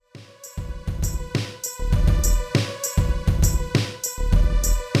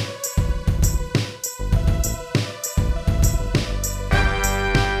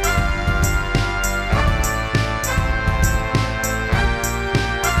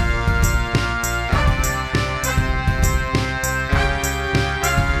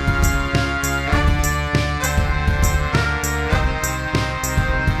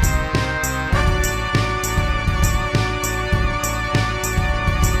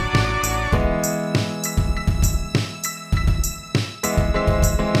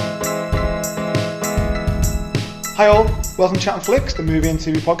Hi all, welcome to Chatting Flicks, the movie and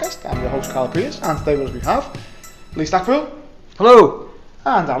TV podcast. I'm your host Carl Prius, and today with us we have Lee Stackpool. Hello.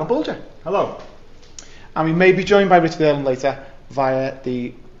 And Alan Bulger. Hello. And we may be joined by Richard Earlham later via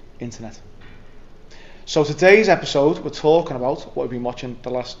the internet. So today's episode, we're talking about what we've been watching the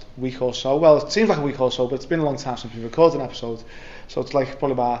last week or so. Well, it seems like a week or so, but it's been a long time since we recorded an episode. So it's like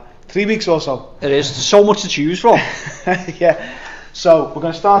probably about 3 weeks or so. It is. There's so much to choose from. Yeah. So we're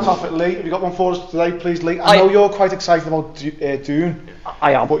going to start off at Lee. Have you got one for us today, please, Lee? I know you're quite excited about Dune.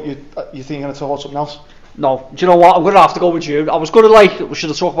 I am. But you think you're going to talk about something else? No. Do you know what? I'm going to have to go with Dune. I was going to should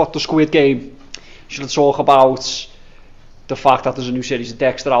I talk about the Squid Game? Should I talk about the fact that there's a new series of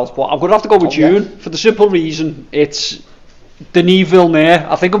Dexter out? But I'm going to have to go with Dune for the simple reason it's Denis Villeneuve.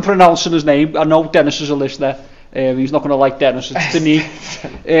 I think I'm pronouncing his name. I know Dennis is a listener. He's not going to like Dennis. It's Denis.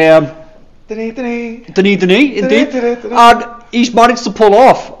 Denis, indeed. And he's managed to pull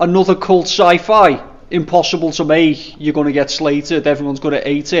off another cult sci-fi. Impossible to make. You're going to get slated. Everyone's going to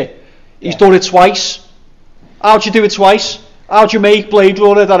hate it. He's done it twice. How'd you do it twice? How'd you make Blade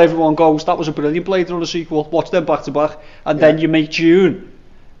Runner that everyone goes, that was a brilliant Blade Runner sequel, watch them back to back, and then you make Dune.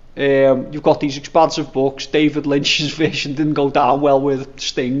 You've got these expansive books. David Lynch's vision didn't go down well with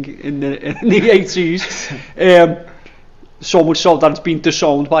Sting in the 80s. So much so that it's been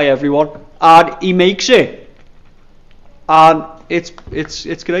disowned by everyone. And he makes it. And it's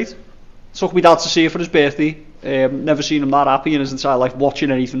great. Took me dad to see it for his birthday. Never seen him that happy in his entire life watching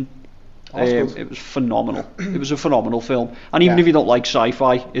anything. It was phenomenal. It was a phenomenal film. And even if you don't like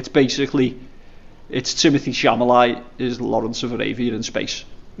sci-fi, it's Timothy Chalamet is Lawrence of Arabia in space.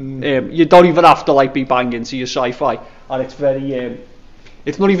 You don't even have to be bang into your sci-fi, and it's very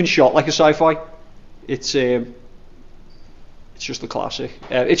it's not even shot like a sci-fi. It's just a classic.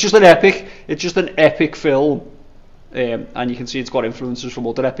 It's just an epic film, and you can see it's got influences from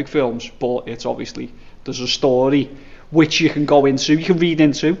other epic films, but it's obviously there's a story which you can go into, you can read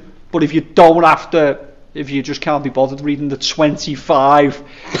into. But if you just can't be bothered reading the 25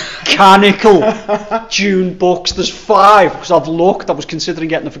 canonical Dune books, there's 5, because I've looked, I was considering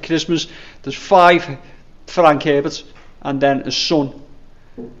getting them for Christmas, there's 5 Frank Herbert, and then his son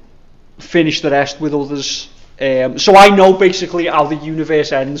finished the rest with others. So I know basically how the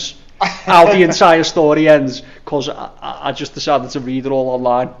universe ends, how the entire story ends, because I just decided to read it all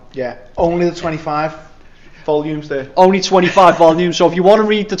online. Yeah, only the 25 volumes there. Only 25 volumes, so if you want to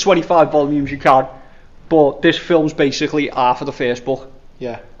read the 25 volumes you can, but this film's basically half of the first book.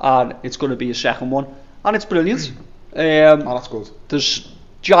 Yeah. And it's going to be a second one, and it's brilliant. Oh, that's good. There's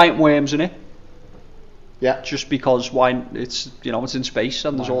giant worms in it. Yeah. Just because it's in space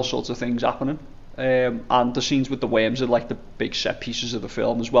and there's all sorts of things happening. And the scenes with the worms are like the big set pieces of the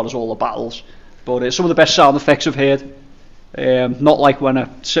film, as well as all the battles. But some of the best sound effects I've heard. Not like when I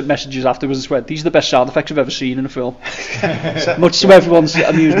sent messages afterwards and said, these are the best sound effects I've ever seen in a film. Much to everyone's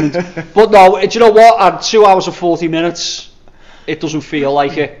amusement. But no, do you know what? At 2 hours and 40 minutes, it doesn't feel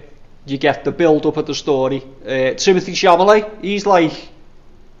like it. You get the build up of the story. Timothy Chalamet, he's like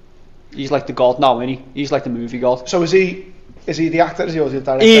the god now, isn't he? He's like the movie god. So is he the actor? Is he or the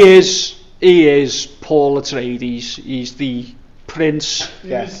director? He is Paul Atreides. He's the prince.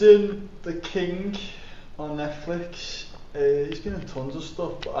 He was in The King on Netflix. He's been in tons of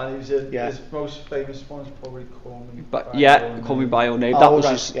stuff, and he was in his most famous one is probably Call Me By Your Name. That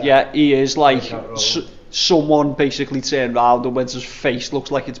was he is like someone basically turned around and went, his face looks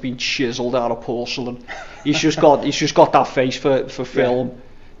like it's been chiseled out of porcelain. He's just got that face for film,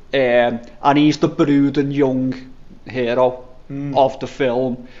 and he's the brooding young hero of the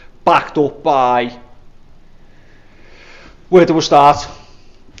film, backed up by, where do we start?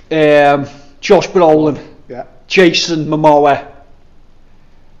 Josh Brolin. Jason Momoa,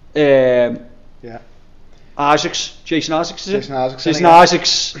 Jason Isaacs, is it? Jason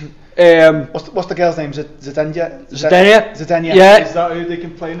Isaacs. What's the girl's name? Is it Zendaya? Zendaya. Yeah. Is that who they're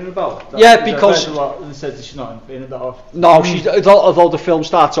complaining about? Because they said that she's not in it that often. No, although the film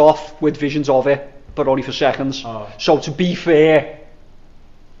starts off with visions of it, but only for seconds. Oh. So to be fair,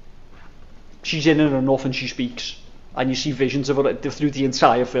 she's in it enough and she speaks, and you see visions of her through the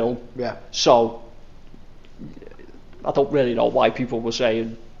entire film. Yeah. So I don't really know why people were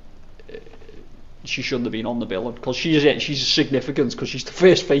saying she shouldn't have been on the bill, because she's significant because she's the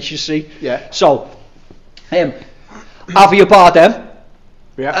first face you see. Yeah. So, Javier Bardem.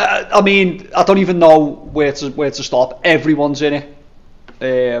 Yeah. I mean, I don't even know where to stop. Everyone's in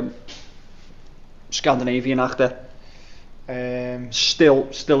it. Scandinavian actor. Still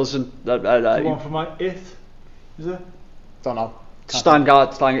isn't. The one from It, is it? Don't know.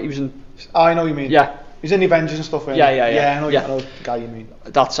 Stangard. He was in. I know what you mean. Yeah. He's in the Avengers and stuff. Yeah. I know the guy you mean.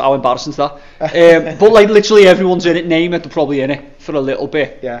 That's how embarrassing is that. But like literally everyone's in it. Name it, they're probably in it for a little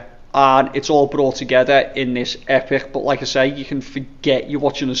bit. Yeah. And it's all brought together in this epic. But like I say, you can forget you're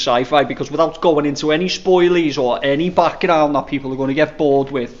watching a sci-fi, because without going into any spoilies or any background that people are going to get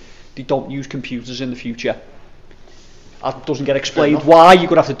bored with, they don't use computers in the future. That doesn't get explained why. You're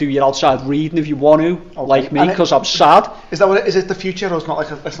going to have to do your outside reading if you want to, like me, because I'm sad. Is that what it is? It the future, or it's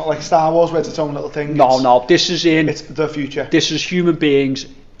not like Star Wars where it's its own little thing? No, this is it's the future. This is human beings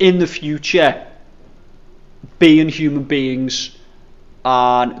in the future being human beings,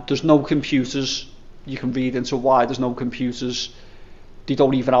 and there's no computers. You can read into why there's no computers. They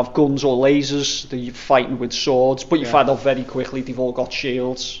don't even have guns or lasers. They're fighting with swords, but you find out very quickly they've all got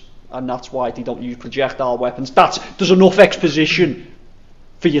shields, and that's why they don't use projectile weapons. There's enough exposition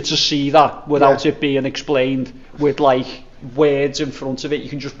for you to see that without it being explained with like words in front of it. You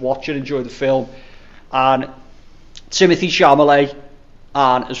can just watch and enjoy the film. And Timothée Chalamet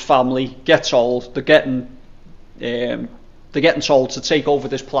and his family get told they're getting told to take over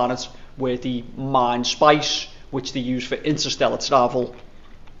this planet where they mine spice, which they use for interstellar travel.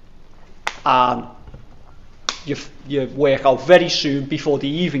 And you work out very soon, before they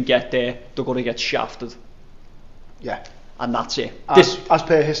even get there, they're going to get shafted. Yeah. And that's it. As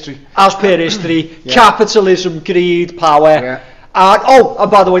per history. As per history. Capitalism, greed, power. Yeah.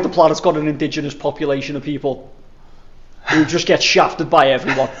 And by the way, the planet's got an indigenous population of people who just get shafted by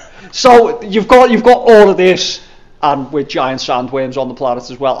everyone. So you've got all of this, and with giant sandworms on the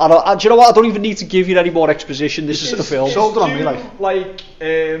planet as well. And do you know what? I don't even need to give you any more exposition. This is the film. Sold it on me, like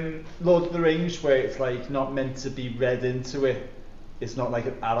Lord of the Rings, where it's like not meant to be read into it. It's not like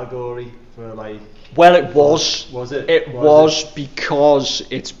an allegory for like. Well, it was. Was it? It was because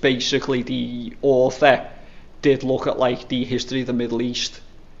it's basically the author did look at like the history of the Middle East.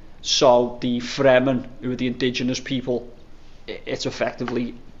 So the Fremen, who are the indigenous people, it's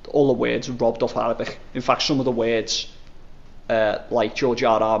effectively all the words are robbed off Arabic. In fact, some of the words, like George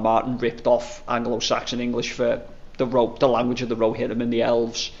R.R. Martin ripped off Anglo-Saxon English for the language of the Rohirrim and the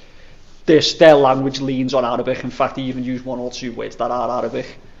Elves. Their language leans on Arabic. In fact, they even use one or two words that are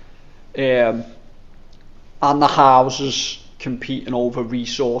Arabic. And the houses competing over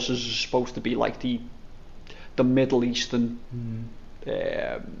resources is supposed to be like the Middle Eastern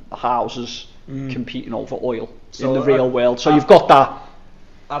houses competing over oil in the real world. So you've got that.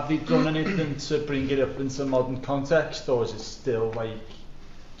 Have they done anything to bring it up into modern context, or is it still like,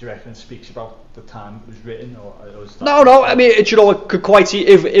 do you reckon it speaks about the time it was written, or is that No, I mean, it could quite see,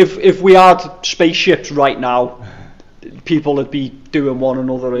 if we had spaceships right now, people would be doing one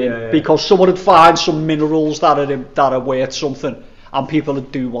another in, because someone would find some minerals that are worth something, and people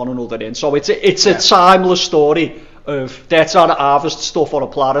would do one another in. So it's a timeless story of they're trying to harvest stuff on a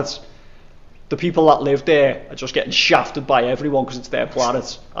planet. The people that live there are just getting shafted by everyone because it's their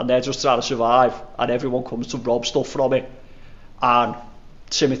planet, and they're just trying to survive, and everyone comes to rob stuff from it. And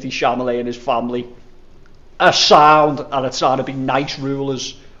Timothée Chalamet and his family are sound and are trying to be nice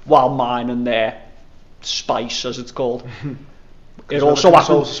rulers while mining their spice, as it's called. It also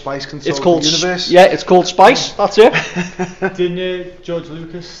happens. It's called the universe. Yeah, it's called Spice. That's it. Didn't George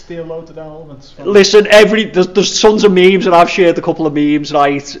Lucas steal loads of elements from Listen, there's tons of memes, and I've shared a couple of memes,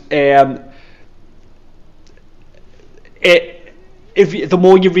 right? The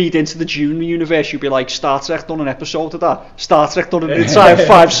more you read into the Dune universe, you'll be like, Star Trek done an episode of that. Star Trek done an entire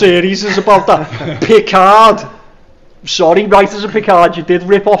 5 series is about that. Picard. Sorry, writers of Picard, you did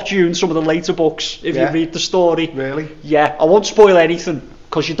rip off Dune, some of the later books, if you read the story. Really? Yeah, I won't spoil anything,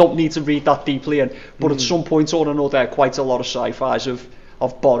 because you don't need to read that deeply in. But at some point or another, quite a lot of sci-fis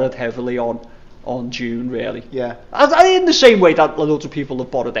have borrowed heavily on Dune, really. Yeah. In the same way that loads of people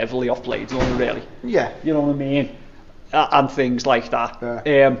have borrowed heavily off Blade Runner, really. Yeah. You know what I mean? And things like that.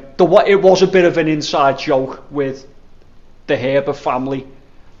 Yeah. It was a bit of an inside joke with the Herbert family,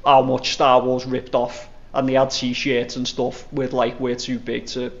 how much Star Wars ripped off, and they had t-shirts and stuff with like, we're too big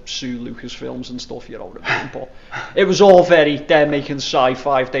to sue Lucasfilms and stuff, you know what I mean? But it was all they're making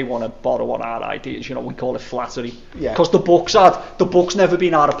sci-fi, if they want to borrow on our ideas, you know, we call it flattery. Yeah. Because the book's never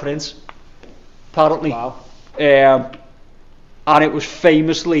been out of print, apparently. Wow. And it was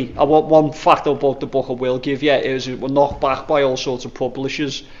famously, one fact about the book I will give you is it was knocked back by all sorts of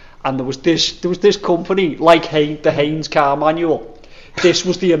publishers, and there was this company like the Haynes Car Manual. This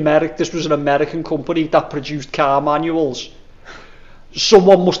was an American company that produced car manuals.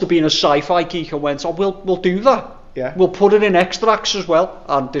 Someone must have been a sci-fi geek and went, we'll do that. Yeah. We'll put it in extracts as well.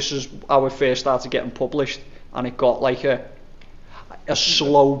 And this is how it first started getting published, and it got like a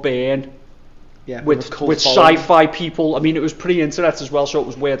slow burn. Yeah, with sci-fi people. I mean, it was pre-internet as well, so it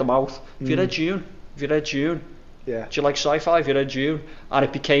was word of mouth. If you read Dune, Have you read Dune? Yeah. Do you like sci-fi? Have you read Dune? And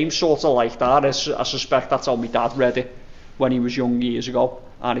it became sort of like that. I suspect that's how my dad read it when he was young years ago,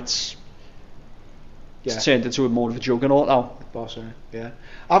 and it's turned into more of a juggernaut now. Yeah.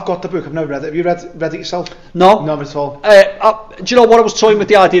 I've got the book. I've never read it. Have you read it yourself? No. Never at all. Do you know what, I was toying with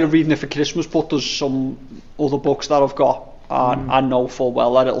the idea of reading it for Christmas, but there's some other books that I've got, and I know full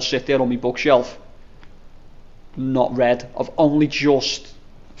well that it'll sit there on my bookshelf, not read. I've only just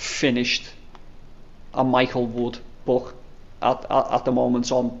finished a Michael Wood book at the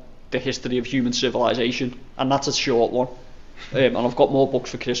moment on the history of human civilization, and that's a short one. And I've got more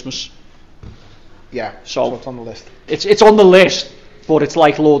books for Christmas. Yeah, so it's on the list. It's on the list, but it's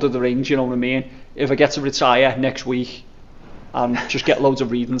like Lord of the Rings, you know what I mean? If I get to retire next week and just get loads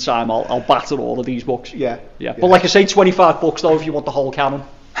of reading time, I'll batter all of these books. Yeah. But like I say, 25 books though if you want the whole canon.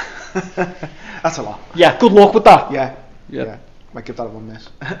 That's a lot. Yeah, good luck with that. Yeah. Might give that a 1 miss.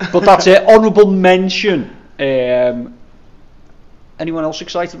 But that's it. Honourable mention. Anyone else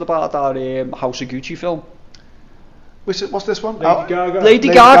excited about that House of Gucci film? What's this one? Lady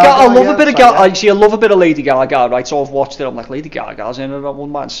Gaga. I love a bit of Gaga. I love a bit of Lady Gaga, right? So I've watched it. I'm like, Lady Gaga's in it. I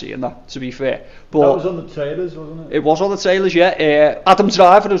wouldn't mind seeing that, to be fair. But that was on the trailers, wasn't it? It was on the trailers, yeah. Adam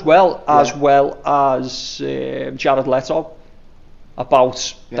Driver as well as Jared Leto,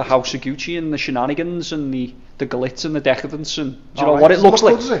 about the House of Gucci and the shenanigans and the glitz and the decadence, and do you know what it looks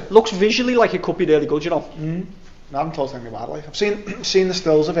like? It looks visually like it could be really good, you know. I haven't told anything about it. Like, I've seen the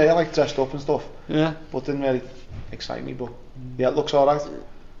stills of her like dressed up and stuff. Yeah. But didn't really excite me. But yeah, it looks alright.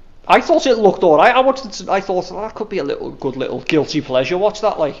 I thought it looked alright. I watched it. I thought that could be a good little guilty pleasure. Watch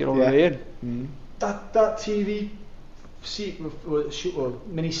that, like, you know what I mean? That TV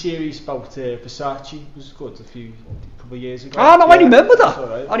mini series about Versace was good a couple of years ago. I remember that.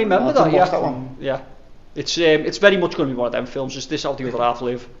 Right. I remember that. Yeah. That one. Yeah. It's very much going to be one of them films. Is this how the other half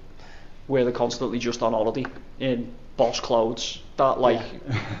live? Where they're constantly just on holiday in boss clothes. That like.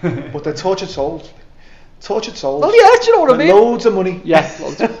 But they're tortured souls. Oh yeah, do you know what I mean? Loads of money. Yeah,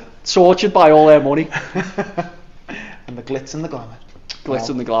 tortured by all their money. And the glitz and the glamour.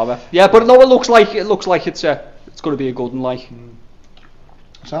 And the glamour. Yeah, but no, it looks like it's going to be a good one, like.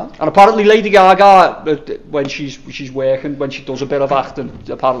 So? And apparently Lady Gaga, when she's working, when she does a bit of acting,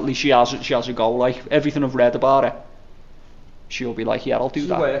 apparently she has a go. Like, everything I've read about her, she'll be like, yeah, I'll do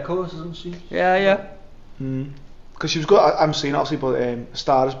that. She's a course, isn't she? Yeah. Because she was good. I'm seeing obviously, but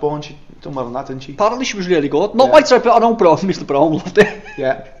Star Is Born, she done well on that, didn't she? Apparently she was really good. Not my type, but I know Mr. Brown loved it.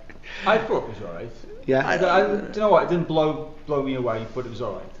 Yeah. I thought it was alright. Yeah. I do you know what? It didn't blow me away, but it was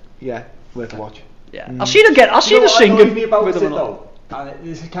alright. Yeah, worth to watch. Yeah. I've seen her singing me about with it them though. And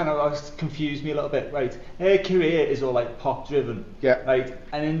this kind of confused me a little bit, right? Her career is all like pop driven, right?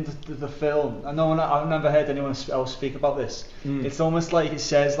 And in the film, I've never heard anyone else speak about this. It's almost like it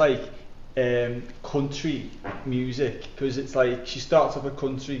says like country music, because it's like she starts off a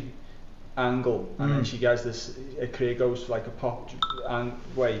country angle and then she gets this. Her career goes like a pop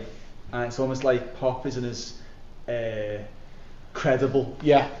way, and it's almost like pop isn't as credible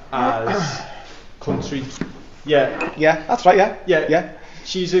as country. Yeah, that's right. Yeah.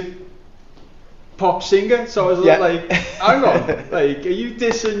 She's a pop singer, so I was like, hang on, like, are you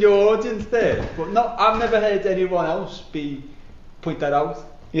dissing your audience there? But no, I've never heard anyone else point that out.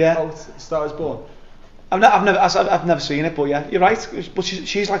 Yeah. Out Star Is Born. I've never seen it, but yeah, you're right. But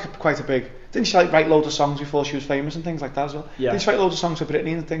she's like quite a big. Didn't she like write loads of songs before she was famous and things like that as well? Yeah. Didn't she write loads of songs for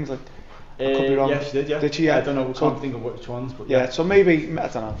Britney and things like? I could be wrong. Yeah, she did. Yeah. Did she? Yeah. I don't know. Can't think of which ones, but yeah. So maybe I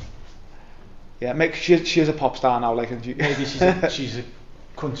don't know. Yeah, maybe she is a pop star now, like. Maybe she's a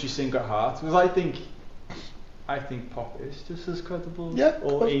country singer at heart. Because I think pop is just as credible,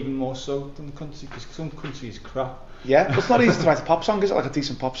 or even more so than country. Because some country is crap. Yeah, but it's not easy to write a pop song, is it? Like a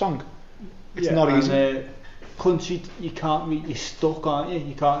decent pop song. It's not easy. Country, you're stuck, aren't you?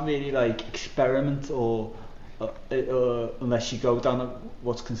 You can't really like experiment or unless you go down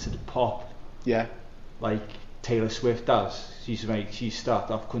what's considered pop. Yeah. Like Taylor Swift does. She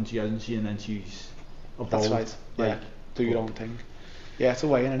started off country, hasn't she? And then she's evolved. That's right. Yeah. Do your own thing. Yeah, it's a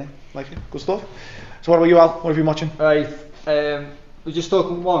way in, isn't it? Like it. Good stuff. So what about you, Al? What have you been watching? Right. We're just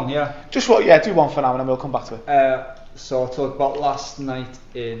talking one, yeah. Just what? Yeah, do one for now, and then we'll come back to it. So I'll talk about last night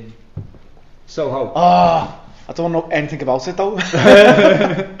in Soho. I don't know anything about it though. I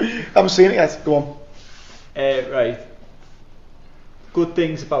haven't seen it yet. Go on. Right. Good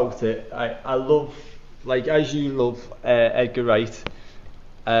things about it. I love, like as you love Edgar Wright.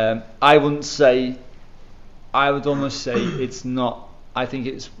 I would almost say it's not. I think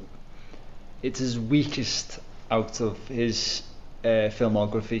it's his weakest out of his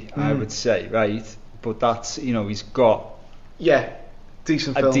filmography. I would say, right. But that's, he's got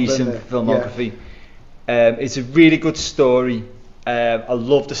decent filmography. It's a really good story. I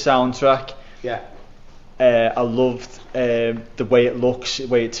love the soundtrack. Yeah. I loved the way it looks, the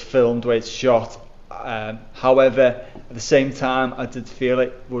way it's filmed, the way it's shot. However, at the same time, I did feel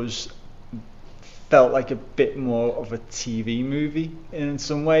it felt like a bit more of a TV movie in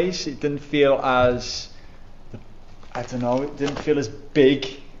some ways. It didn't feel as, I don't know, it didn't feel as big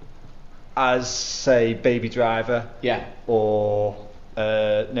as, say, Baby Driver. Yeah. Or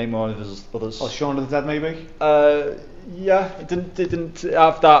name one of his others. Or Shaun of the Dead, maybe. Yeah, it didn't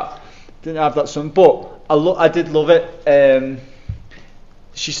have that. Didn't have that song, but I did love it.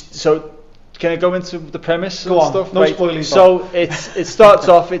 So can I go into the premise go and on. stuff? No right. spoiling. So it starts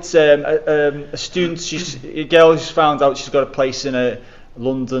off. It's a student. She's a girl who's found out she's got a place in a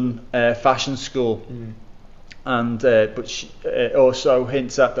London fashion school, and but she also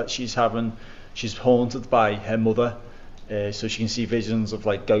hints at that she's haunted by her mother, so she can see visions of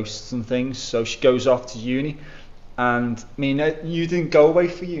like ghosts and things. So she goes off to uni. And I mean, you didn't go away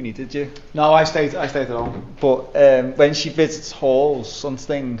for uni, did you? No, I stayed at home. But when she visits halls and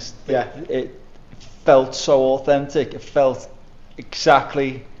things, it felt so authentic. It felt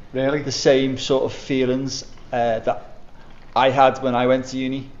exactly the same sort of feelings that I had when I went to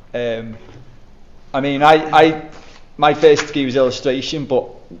uni. I mean, my first degree was illustration, but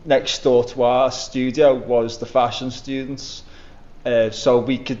next door to our studio was the fashion students. So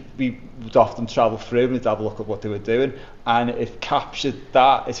we would often travel through and we'd have a look at what they were doing, and it captured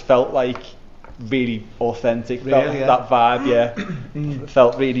that. It felt like really authentic, that vibe, It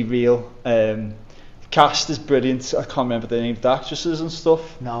felt really real. The cast is brilliant. I can't remember the name of the actresses and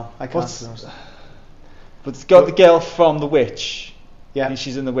stuff. No, I can't. But it's got the girl from The Witch. Yeah,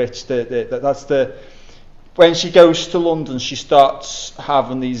 she's in The Witch. That's the when she goes to London, she starts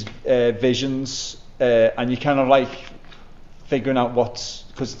having these visions, and you kind of like figuring out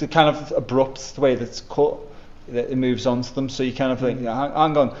because they're kind of abrupt the way that's cut, that it moves on to them, so you kind of think,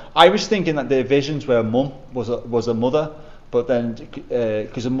 hang on. I was thinking that their visions were a mum was a mother, but then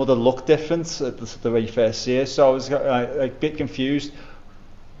because a mother looked different the way you first see her, so I was a bit confused.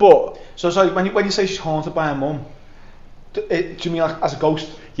 But so when you say she's haunted by her mum, do you mean like as a ghost?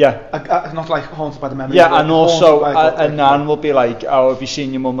 Yeah. Not like haunted by the memory. Yeah, and also a nan will be like, oh, have you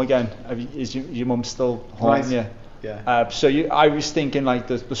seen your mum again? Is your mum still haunting you? Yeah. So I was thinking like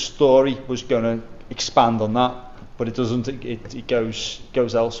the story was going to expand on that, but it doesn't. It goes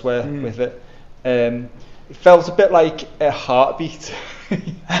elsewhere with it. It felt a bit like a Heartbeat.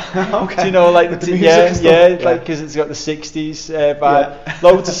 Okay. Do you know, like the music like because it's got the 60s vibe.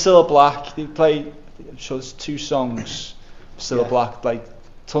 Loads of Cilla Black. They played. I'm sure there's 2 songs. Cilla Black, like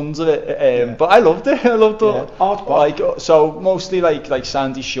tons of it. But I loved it. I loved it. Like so, mostly like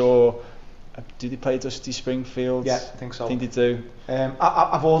Sandy Shaw. Do they play Dusty Springfield? Yeah, I think so. I think they do.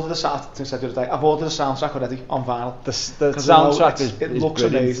 I've ordered the soundtrack already on vinyl. The soundtrack it looks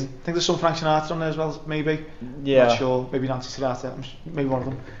brilliant. amazing. I think there's some Frank Sinatra on there as well, maybe. Yeah. Not sure. Maybe Nancy Sinatra. Maybe one of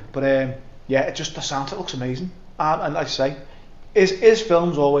them. But the soundtrack looks amazing. And like I say, is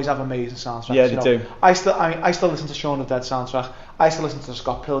films always have amazing soundtracks? Yeah, they do. I still listen to Shaun of the Dead soundtrack. I still listen to the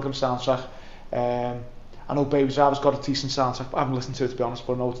Scott Pilgrim soundtrack. I know Baby Driver's got a decent soundtrack, but I haven't listened to it to be honest,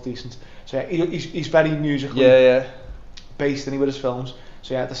 but I know it's decent. So yeah, he's very musically based in with his films.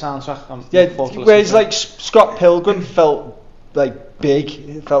 So yeah, the soundtrack. Whereas like Scott Pilgrim felt like big.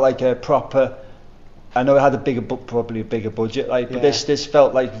 It felt like a proper. I know it had probably a bigger budget, but this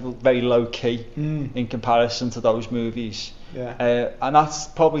felt like very low key in comparison to those movies. Yeah. And that's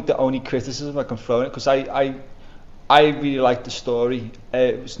probably the only criticism I can throw in it, because I really liked the story.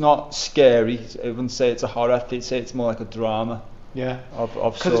 It's not scary. I wouldn't say it's a horror. I'd say it's more like a drama. Yeah.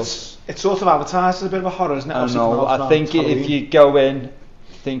 Of sorts. It's sort of advertised as a bit of a horror, isn't it? I know. I think if you go in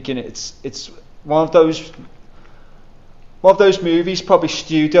thinking it's one of those movies, probably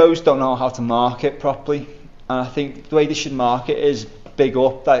studios don't know how to market properly, and I think the way they should market is big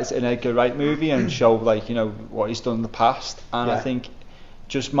up that it's an Edgar Wright movie and show what he's done in the past. And I think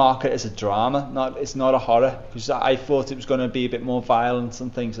just market it as a drama, it's not a horror, because I thought it was going to be a bit more violence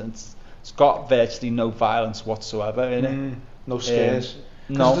and things, and it's got virtually no violence whatsoever in it. No scares.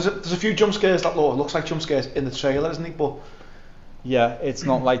 No. There's a few jump scares that looks like jump scares in the trailer, isn't it? But yeah, it's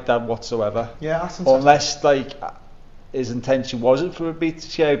not like that whatsoever. Yeah, that's interesting. Unless his intention wasn't for it to be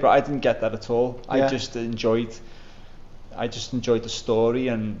scary, but I didn't get that at all. I just enjoyed the story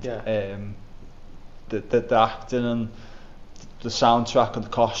and the acting and the soundtrack and the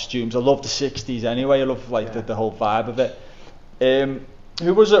costumes. I love the 60s anyway. I love the whole vibe of it.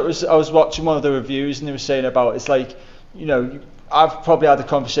 Who was it? I was watching one of the reviews and they were saying about it's like, I've probably had a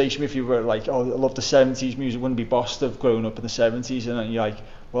conversation with you where like, oh, I love the 70s music, wouldn't be bossed of growing up in the 70s, and you're like,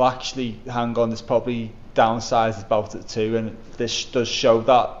 well, actually, hang on, there's probably downsides about it too, and this does show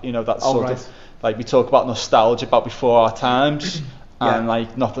that, you know, that sort of, like, we talk about nostalgia about before our times, and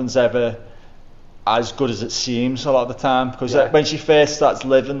like nothing's ever as good as it seems a lot of the time, because when she first starts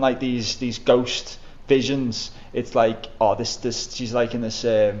living like these ghost visions, it's like, oh, this she's like in this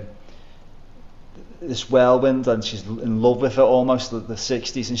this whirlwind, and she's in love with it almost, the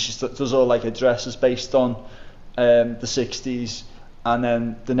 60s, and she does all like her dresses based on the 60s, and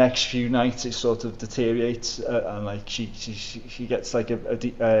then the next few nights it sort of deteriorates, and like she gets like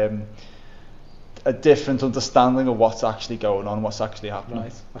a different understanding of what's actually going on, what's actually happening.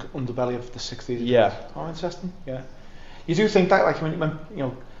 Right, like underbelly of the 60s. Yeah. Oh, interesting. Yeah. You do think that, like, when you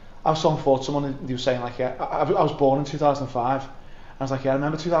know, I was talking before to someone and they were saying, like, I was born in 2005. And I was like, I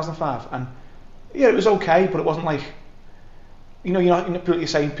remember 2005, and it was okay, but it wasn't like, you know, you're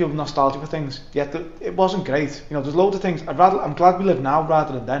saying people have nostalgia for things. Yet it wasn't great. You know, there's loads of things. I'm glad we live now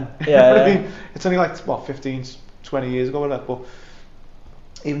rather than then. Yeah. I mean, it's only like 15, 20 years ago, whatever. But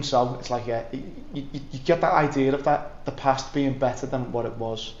even so, it's like, you get that idea of the past being better than what it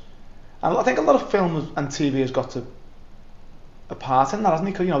was. And I think a lot of film and TV has got to a part in that, hasn't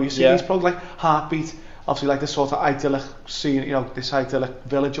it? Because, you know, you see these programs like Heartbeat, obviously like this sort of idyllic scene, you know, this idyllic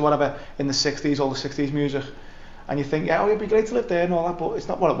village or whatever in the 60s, all the 60s music. And you think, it'd be great to live there and all that, but it's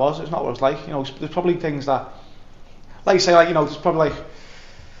not what it was, it's not what it's like. You know, there's probably things that, like you say, like, you know, there's probably like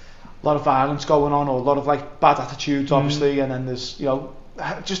a lot of violence going on, or a lot of like bad attitudes, obviously, and then there's, you know,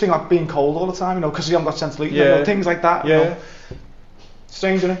 just think like being cold all the time, you know, because you haven't got central heating, you know, things like that. You know.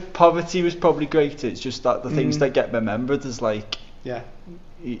 Strange, isn't it? Poverty was probably great. It's just that the things that get remembered is like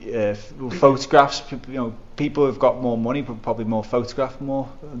photographs. You know, people who've got more money but probably more photograph more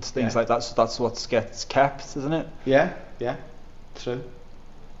and things like that. So that's what gets kept, isn't it? Yeah, true.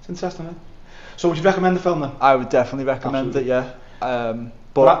 It's interesting, isn't it? So would you recommend the film then? I would definitely recommend it. Yeah.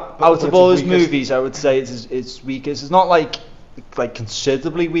 But out of all his movies, I would say it's weakest. It's not like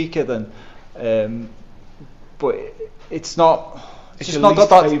considerably weaker than, but it's not. It's just not got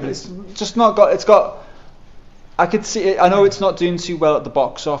that. It's just not got. It's got. I could see it. I know it's not doing too well at the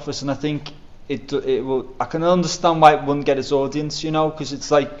box office, and I think it will. I can understand why it wouldn't get its audience, you know, because it's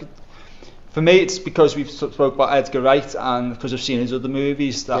like, for me, it's because we've spoke about Edgar Wright, and because I've seen his other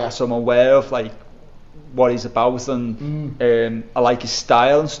movies that so I'm aware of like what he's about, and I like his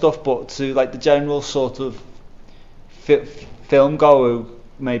style and stuff. But to like the general sort of film goer,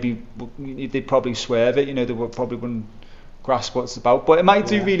 maybe they'd probably swerve it. You know, they probably wouldn't grasp what it's about, but it might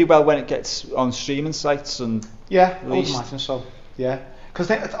do really well when it gets on streaming sites and I would imagine so.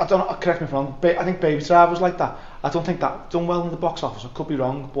 Because I don't know, correct me if I'm wrong, I think Baby Driver was like that. I don't think that done well in the box office. I could be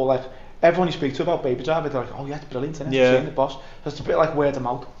wrong, but like everyone you speak to about Baby Driver, they're like, oh yeah, it's brilliant, isn't it? Yeah. Seeing the boss. So it's a bit like word of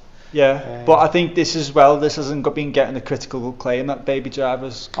mouth. Yeah, but I think this hasn't been getting the critical acclaim that Baby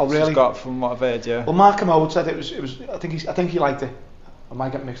Driver's got, from what I've heard. Yeah. Well, Mark Kermode said it was. I think he liked it. I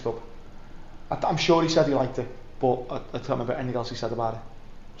might get mixed up. I'm sure he said he liked it, but I don't remember anything else he said about it.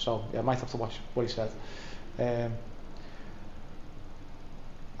 So I might have to watch what he said. I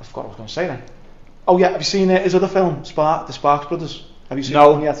forgot what I was going to say then. Oh yeah, have you seen his other film, the Sparks Brothers? Have you seen that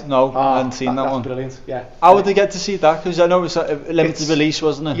one yet? No, I haven't seen that one. That's brilliant, yeah. How would they get to see that? Because I know it was a limited release,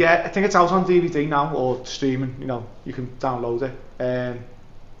 wasn't it? Yeah, I think it's out on DVD now, or streaming, you know, you can download it.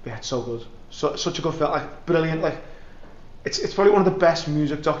 Yeah, it's so good. Such a good film, like, brilliant, like, it's probably one of the best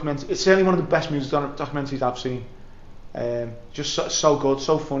music documentaries, it's certainly one of the best music documentaries I've seen. Just so good,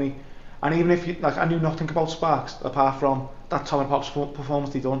 so funny. And even if you, like, I knew nothing about Sparks, apart from that Tom and Pop's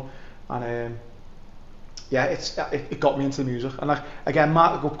performance he done, and yeah, it got me into the music. And like, again,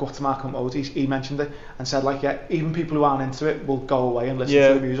 go to Mark Kermode, he mentioned it and said, like, yeah, even people who aren't into it will go away and listen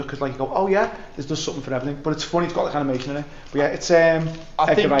to the music, because like you go, oh yeah, there's just something for everything. But it's funny, it's got like animation in it. But yeah, it's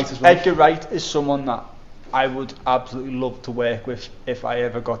Edgar Wright as well. Edgar Wright is someone that I would absolutely love to work with if I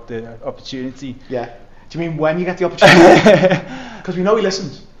ever got the opportunity. Yeah. Do you mean when you get the opportunity? Because we know he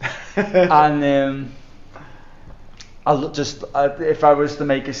listens. And if I was to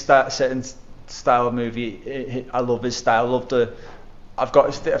make a certain style of movie, I love his style. I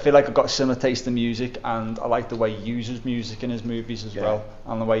feel like I've got a similar taste in music, and I like the way he uses music in his movies as well,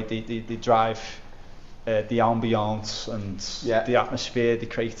 and the way they drive the ambiance and the atmosphere they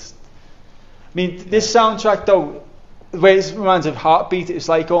create. I mean, this soundtrack though, the way it reminds me of Heartbeat, it's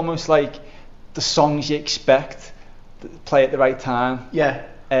like almost like the songs you expect to play at the right time. Yeah.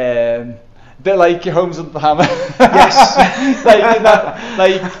 A bit like Homes Under the Hammer. Yes.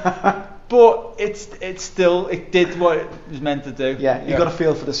 But it's still, it did what it was meant to do. Yeah, you got to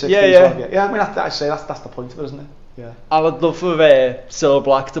feel for the 60s. Yeah. I mean, I say that's the point of it, isn't it? Yeah. I would love for Cilla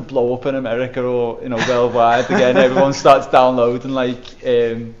Black to blow up in America or worldwide again. Everyone starts downloading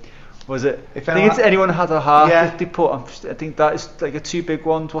was it? I think it's Anyone Had a Heart that they put. I think that is like a 2 big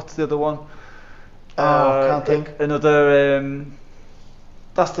ones. What's the other one? Can't think. Another.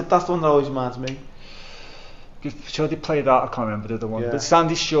 That's the one that always reminds me. Sure, they play that. I can't remember the other one. But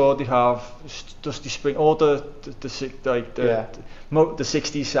Sandy Shore, they have Dusty Spring, all the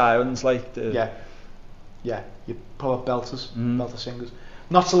 60s sirens, like the. Yeah. You pull up belter singers.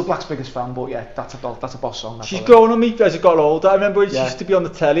 Not Cilla Black's biggest fan, but that's a boss song. She's grown on me as it got older. I remember when she used to be on the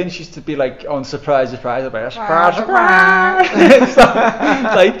telly and she used to be like on Surprise, Surprise, surprise.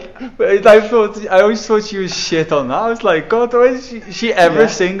 I always thought she was shit on that. I was like, God, why is she ever a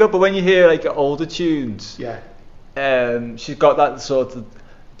singer? But when you hear like older tunes, she's got that sort of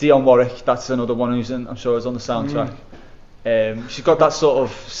Dionne Warwick. That's another one who's I'm sure is on the soundtrack. She's got that sort of.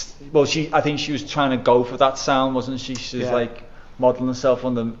 Well, I think she was trying to go for that sound, wasn't she? She's like modelling herself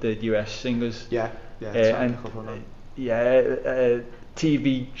on the US singers.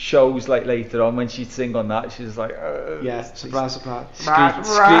 TV shows like later on when she'd sing on that, she's like, surprise,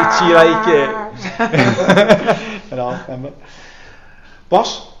 screechy like it. Remember.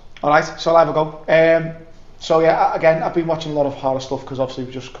 Boss, all right, so I'll have a go. Again, I've been watching a lot of horror stuff because obviously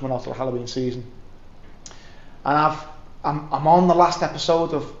we're just coming out of the Halloween season, and I'm on the last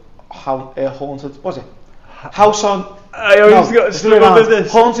episode of Haunted. Was it? House on. I always got straight with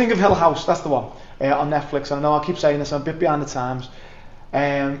this. Haunting of Hill House. That's the one on Netflix. And I know I keep saying this. I'm a bit behind the times.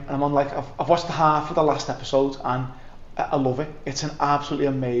 And I'm on I've watched the half of the last episode and I love it. It's an absolutely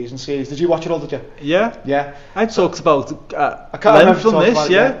amazing series. Did you watch it all? Did you? Yeah. I talked about. I can't remember from this.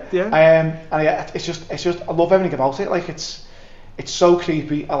 It's just I love everything about it. Like it's so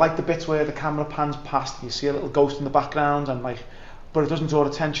creepy. I like the bits where the camera pans past and you see a little ghost in the background and but it doesn't draw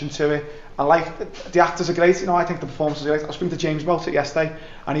attention to it. I like the actors are great. I think the performances are great. I was speaking to James about it yesterday,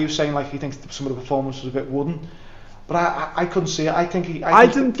 and he was saying he thinks some of the performance was a bit wooden, but I couldn't see it. I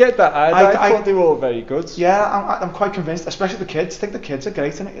didn't get that. I thought they were all very good. Yeah, I'm quite convinced, especially the kids. I think the kids are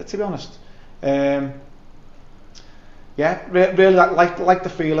great in it, to be honest. Really like the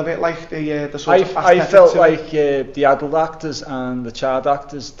feel of it, like the sort of aesthetic. I felt like the adult actors and the child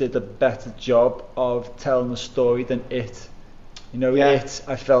actors did a better job of telling the story than it. It.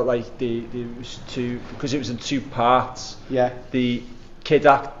 I felt like there was because it was in 2 parts. Yeah. The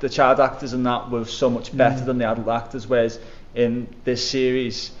child actors and that were so much better than the adult actors, whereas in this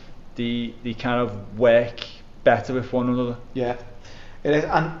series, they kind of work better with one another. Yeah. It is,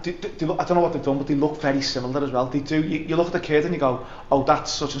 and I don't know what they've done, but they look very similar as well. They do. You look at the kid and you go, "Oh,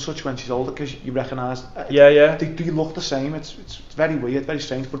 that's such and such when she's older," because you recognise. They look the same. It's very weird, very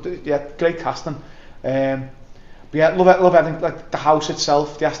strange, but great casting. Love everything, like the house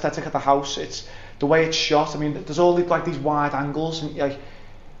itself, the aesthetic of the house. It's the way it's shot. I mean, there's all these wide angles, and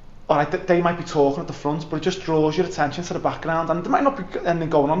they might be talking at the front, but it just draws your attention to the background, and there might not be anything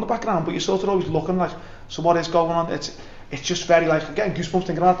going on in the background, but you're sort of always looking so what is going on? It's just very I'm getting goosebumps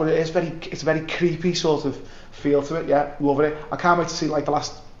thinking about it, but it's a very creepy sort of feel to it. Yeah, love it. I can't wait to see the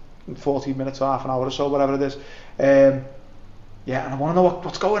last 14 minutes or half an hour or so, whatever it is. And I want to know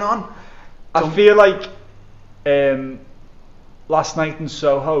what's going on. I feel like Last Night in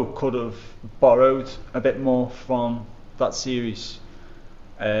Soho could have borrowed a bit more from that series.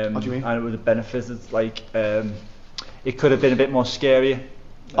 What do you mean? And it would have benefited. It could have been a bit more scarier.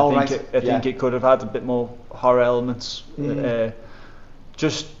 I think it could have had a bit more horror elements.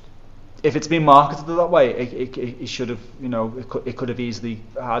 Just if it's been marketed that way, it should have. It could have easily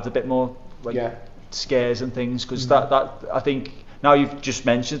had a bit more scares and things, because that I think. Now you've just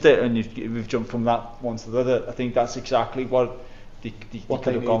mentioned it and we've jumped from that one to the other. I think that's exactly what they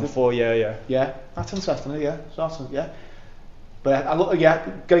could have gone for. Yeah, that's interesting. It's awesome.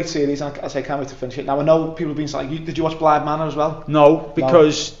 But great series, and I can't wait to finish it. Now I know people have been saying, did you watch Bly Manor as well? No,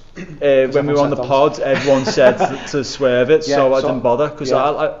 because when we were on the pod, everyone said to swerve it, so I didn't bother, because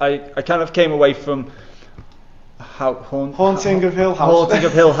I kind of came away from Haunting of Hill House. Haunting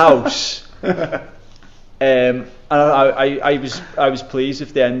of Hill House. And I was pleased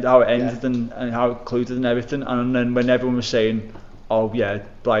with the end, how it ended and how it concluded and everything. And then when everyone was saying, "Oh yeah,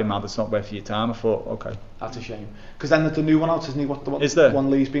 Bly Manor's not worth your time," I thought, okay, that's a shame. Because then the new one out, isn't he? The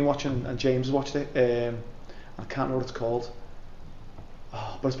one Lee's been watching and James has watched it. I can't remember what it's called.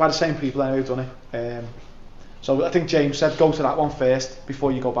 But it's by the same people anyway who've done it. So I think James said go to that one first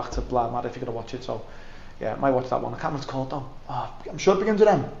before you go back to Bly Manor if you're gonna watch it. So I might watch that one. I can't remember what it's called though. I'm sure it begins with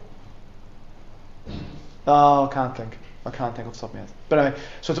M. I can't think off the top of my head. But anyway,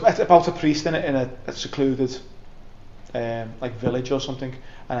 so it's about a priest in a secluded village or something,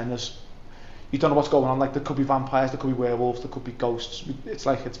 and then you don't know what's going on. Like there could be vampires, there could be werewolves, there could be ghosts. It's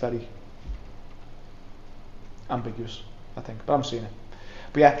very ambiguous, I think. But I'm seeing it.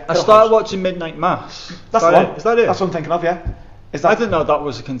 But yeah, I started watching Midnight Mass. That's the one. Is that it? That's what I'm thinking of. Yeah. I didn't know that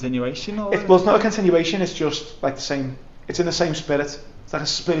was a continuation. Well, it's not a continuation. It's just like the same. It's in the same spirit. It's like a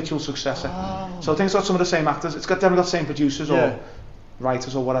spiritual successor. So I think it's got some of the same actors. It's definitely got the same producers or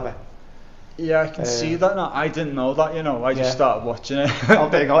writers or whatever. Yeah, I can see that now. I didn't know that, I just started watching it. Oh,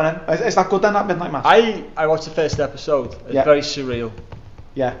 there you go then. Is that good then, that Midnight Mass? I watched the first episode. It's very surreal.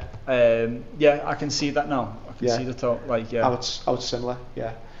 Yeah. I can see that now. I can see the talk. I would similar,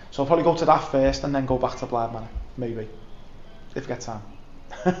 yeah. So I'll probably go to that first and then go back to Bly Manor, maybe. If I get time.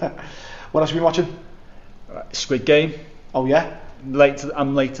 What else have you been watching? Squid Game. Oh yeah?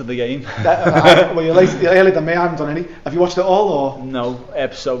 I'm late to the game. Well, you're earlier than me. I haven't done any. Have you watched it all or? No,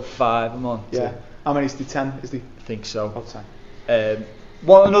 episode 5 I'm on. Yeah. How many is the 10? I think so. About 10.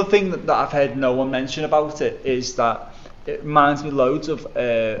 Another thing that I've heard no one mention about it is that it reminds me loads of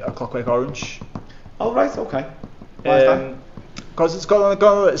A Clockwork Orange. Oh right, okay. Why is that? Because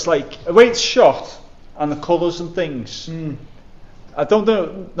it's like the way it's shot and the colours and things. I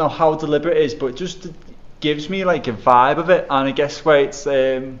don't know how deliberate it is, but it just gives me like a vibe of it, and I guess where it's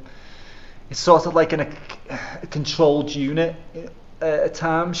sort of like a controlled unit at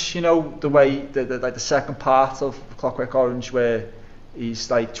times, the way the second part of Clockwork Orange where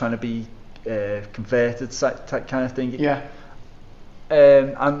he's like trying to be converted type kind of thing. Yeah.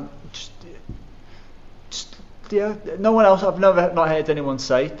 And just no one else. I've not heard anyone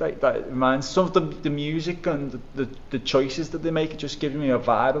say that reminds. Some of the music and the choices that they make, it just gives me a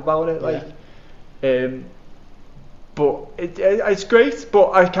vibe about it. But it's great.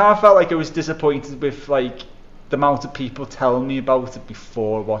 But I kind of felt like I was disappointed with like the amount of people telling me about it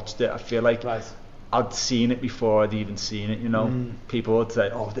before I watched it. I feel like I'd seen it before I'd even seen it. People would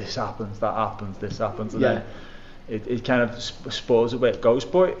say, "Oh, this happens, that happens, this happens," and then it kind of spores it where it goes.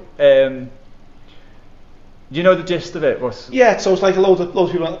 But do you know the gist of it? Yeah, so it's like a load of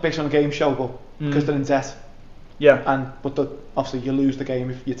people based on a game show, but because they're in debt. Yeah. But obviously you lose the game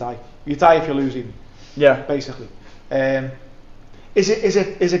if you die. You die if you're losing. Yeah. Basically. Is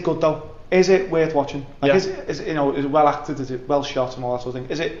it good though? Is it worth watching? Like, is it well acted? Is it well shot and all that sort of thing?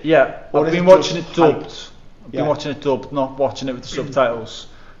 Is it? Yeah. I've been watching it dubbed. I've been watching it dubbed, not watching it with the subtitles.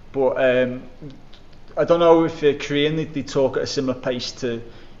 But I don't know if Korean they talk at a similar pace to.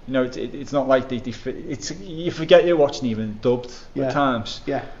 It's not like you forget you're watching even dubbed at times.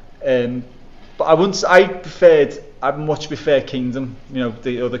 Yeah. But I much prefer Kingdom,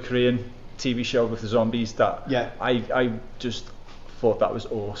 the other Korean TV show with the zombies that I just thought that was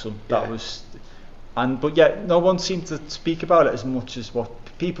awesome. That was, but no one seemed to speak about it as much as what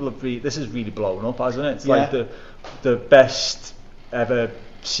people have this is really blown up, hasn't it? It's like the best ever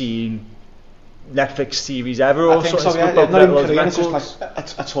seen Netflix series ever. I think so, yeah. Not even Korean, it's just like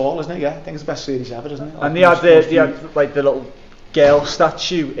at all, isn't it? Yeah, I think it's the best series ever, isn't it? And they had like the little girl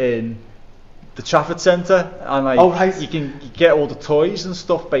statue in the Trafford Centre, and like you get all the toys and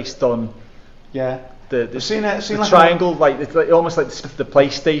stuff based on the triangle, like it's like almost like the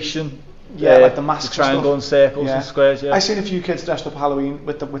PlayStation. Yeah, like the masks, the triangle and circles and squares. Yeah, I seen a few kids dressed up Halloween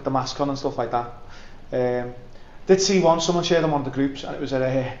with the mask on and stuff like that. Did see someone shared them on the groups, and it was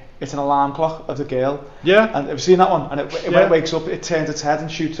it's an alarm clock of the girl. Yeah. And have you seen that one? And when it wakes up, it turns its head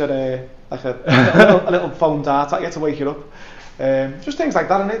and shoots at a little foam dart at you to wake you up. Just things like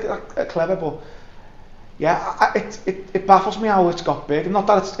that, and it's clever, but yeah, it baffles me how it's got big. Not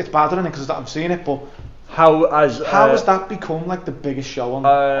that it's bad or anything, because I'm seeing it, but how has that become like the biggest show on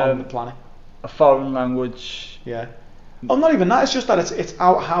the planet? A foreign language. Yeah. Oh, not even that. It's just that it's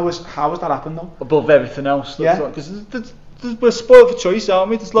how has that happened though? Above everything else. Because we're spoiled for choice, aren't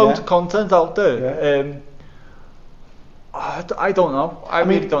we? There's loads of content out there. Yeah. I don't know. I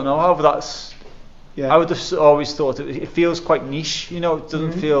really don't know how that's. Yeah. I would have always thought it feels quite niche. It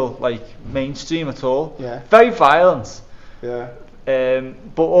doesn't feel like mainstream at all. Yeah. Very violent. Yeah.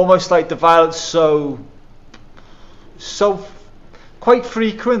 But almost like the violence so quite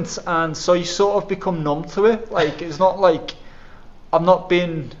frequent, and so you sort of become numb to it. Like it's not like I've not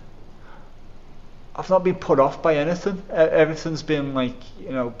been put off by anything. Everything's been like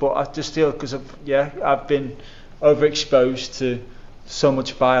but I just feel because I've been overexposed to so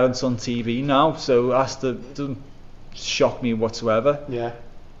much violence on TV now, so it doesn't shock me whatsoever. Yeah.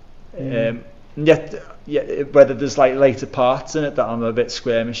 Yet whether there's like later parts in it that I'm a bit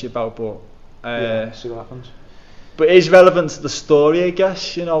squeamish about, but see what happens. But it is relevant to the story, I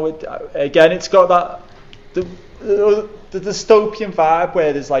guess. Again, it's got that. the dystopian vibe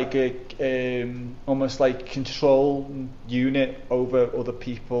where there's like a almost like control unit over other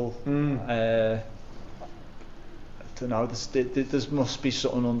people. I don't know. There must be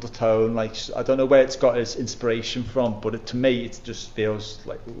something undertone. Like I don't know where it's got its inspiration from, but to me it just feels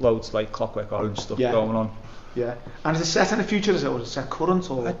like loads like Clockwork Orange stuff going on. Yeah, and is it set in the future? Is it set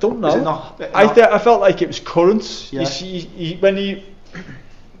current or? I don't know. Is it not? I felt like it was current. Yeah. When you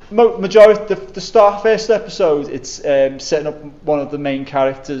majority the start first episode, it's setting up one of the main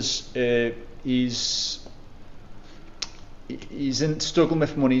characters. He's struggling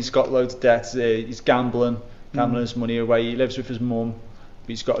with money. He's got loads of debts. He's gambling his money away. He lives with his mum.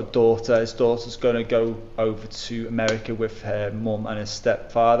 He's got a daughter. His daughter's going to go over to America with her mum and his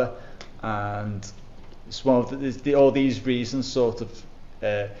stepfather, and it's one of all these reasons sort of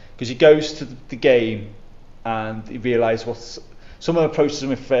because he goes to the game and he realises what's. Someone approaches him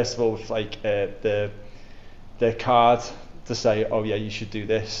with, first of all, with like the card to say, oh yeah, you should do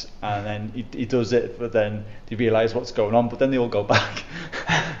this, and then he does it, but then they realise what's going on, but then they all go back.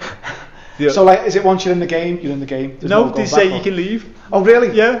 So like, is it once you're in the game, you're in the game? No, they say you can leave. Oh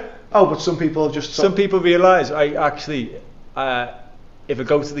really? Yeah. Oh, but some people just... Some people realise, if I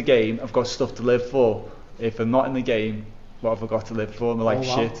go to the game, I've got stuff to live for. If I'm not in the game, what have I got to live for? And they're like,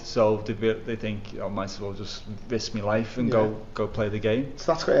 shit. So they think, I might as well just risk my life and go play the game.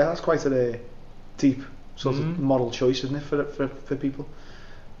 So that's quite a deep sort of moral choice, isn't it, for people?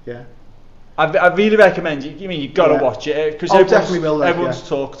 Yeah. I really recommend you. I mean, you've got to watch it because everyone's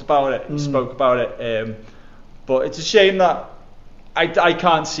talked about it, spoke about it. But it's a shame that I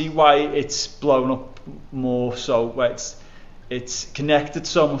can't see why it's blown up more. So where it's connected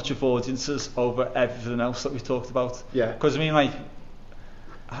so much with audiences over everything else that we talked about. Yeah. Because I mean, like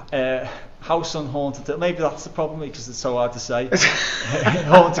House on Haunted Hill. Maybe that's the problem because it's so hard to say.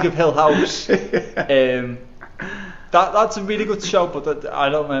 Haunting of Hill House. That's a really good show, but I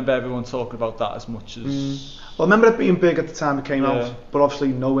don't remember everyone talking about that as much as. Well, I remember it being big at the time it came out, but obviously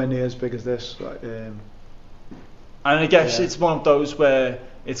nowhere near as big as this. And I guess it's one of those where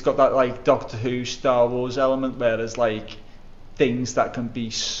it's got that like Doctor Who, Star Wars element where there's like things that can be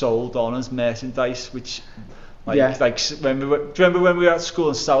sold on as merchandise, which like when do you remember when we were at school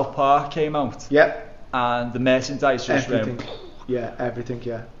and South Park came out? Yeah. And the merchandise just everything. Everything.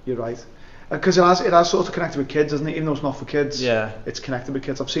 Yeah, you're right. Because it has sort of connected with kids, doesn't it? Even though it's not for kids, it's connected with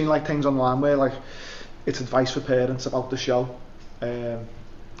kids. I've seen like things online where like it's advice for parents about the show.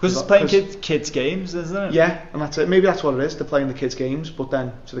 Because it's playing kids games, isn't it? Yeah, and that's it. Maybe that's what it is. They're playing the kids games, but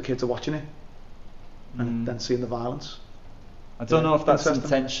then so the kids are watching it and then seeing the violence. I don't know if that's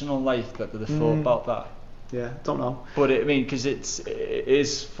intentional, like that they thought about that. Yeah, don't know. But I mean, because it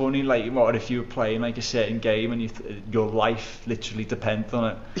is funny. Like, what if you were playing like a certain game and your life literally depends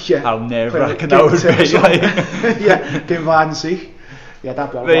on it? Yeah. How nerve-wracking that would be. Like. Yeah, game of hide and seek. Yeah,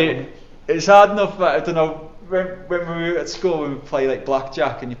 that'd be. It's hard enough. I don't know. When we were at school, we would play like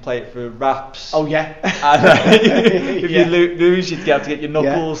blackjack and you play it for raps. Oh yeah. And if you lose, you'd have to get your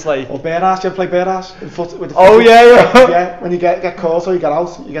knuckles like. Or bear ass. You ever play bear ass? With the foot. Yeah. When you get caught or you get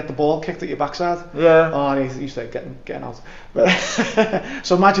out, you get the ball kicked at your backside. Yeah. Oh, and you start getting out. But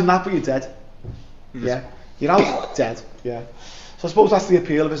so imagine that, but you're dead. Yeah. You're out, dead. Yeah. So I suppose that's the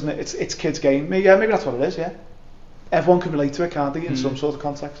appeal of, isn't it? It's kids' game. Maybe that's what it is. Yeah. Everyone can relate to it, can't they? In some sort of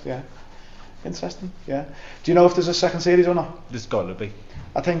context. Yeah. Interesting, yeah. Do you know if there's a second series or not? There's got to be.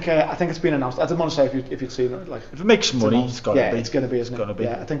 I think it's been announced. I didn't want to say if you'd seen it. Like, if it makes money, it's got to be. Yeah, it's going to be, isn't it? It's got to be.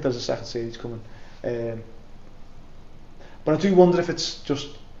 Yeah, I think there's a second series coming. But I do wonder if it's just.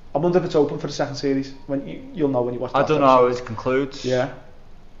 I wonder if it's open for the second series. When you'll know when you watch. I don't know how it concludes. Yeah.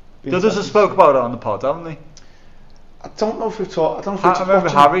 The others have spoke about it on the pod, haven't they? I don't know if we've talked. I don't know if I remember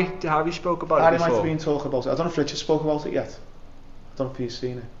Harry spoke about Harry it before. might have been talking about it. I don't know if Richard spoke about it yet. I don't know if he's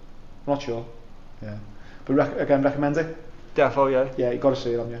seen it. I'm not sure. Yeah. But again, recommend it? Defo, yeah. Yeah, you've got to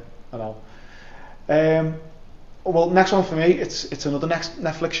see it on you. I know. Well, next one for me, it's another next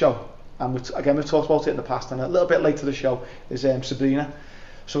Netflix show. And we've talked about it in the past, and a little bit late to the show is Sabrina.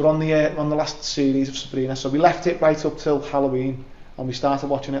 So we're on the last series of Sabrina. So we left it right up till Halloween, and we started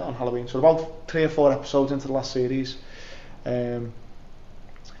watching it on Halloween. So we're about 3 or 4 episodes into the last series. And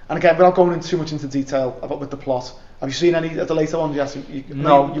again, without going into too much into detail with the plot, have you seen any of the later ones? Yes.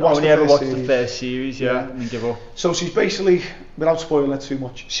 No, you only ever watched the first series, yeah. And give up. So she's basically, without spoiling it too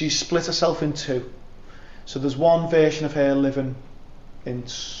much, she's split herself in 2. So there's one version of her living in,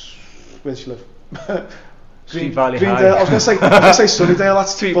 where does she live? Street Valley Greendale. High. I was going to say Sunnydale.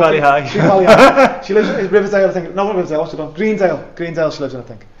 That's Street Valley High. Street Valley High. She lives in Riverdale, I think. No, not Riverdale. What's it called? Greendale. She lives in, I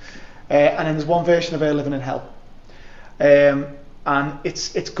think. And then there's one version of her living in hell. And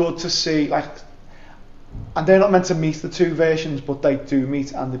it's good to see, like, and they're not meant to meet the two versions, but they do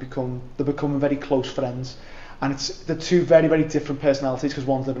meet, and they become very close friends. And they're two very, very different personalities, because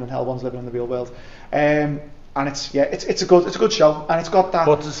one's living in hell, one's living in the real world. And it's a good show, and it's got that.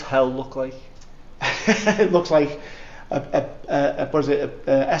 What does hell look like? It looks like a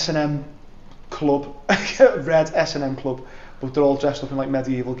S&M club, red S&M club, but they're all dressed up in like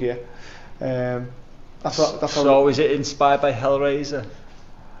medieval gear. So is it inspired by Hellraiser?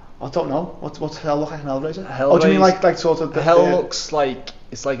 I don't know. What's hell look like in Hellraiser? Oh, do you mean like sort of hell looks like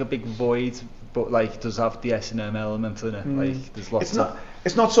it's like a big void, but like does have the S&M element in it. Like there's lots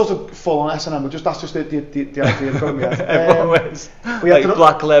it's not sort of full on S&M, but that's just the idea from me. Everyone wears like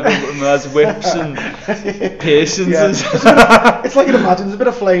black leather and has whips and piercings. Yeah. And it's like you'd imagine. There's a bit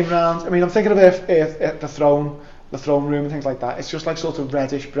of flame round. I mean, I'm thinking of the throne room and things like that. It's just like sort of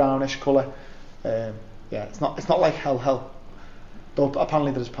reddish, brownish colour. It's not like hell. Though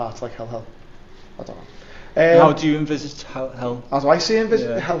apparently there's parts like hell. I don't know. How do you envisage hell? How do I see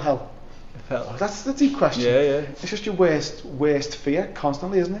hell? Hell. That's the deep question. Yeah. It's just your worst fear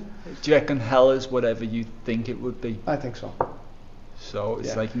constantly, isn't it? Do you reckon hell is whatever you think it would be? I think so. So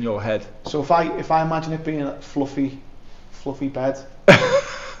it's like in your head. So if I imagine it being a fluffy bed,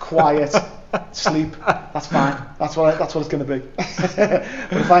 quiet, sleep, that's fine. That's what it's going to be. But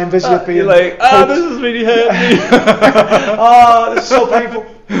if I envision it being you're like, this is really hurting me. This is so painful.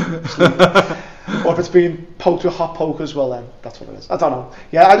 Sleep. Or if it's being poked with hot pokers, well then, that's what it is. I don't know.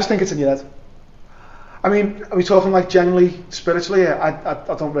 Yeah, I just think it's in your head. I mean, are we talking like generally, spiritually?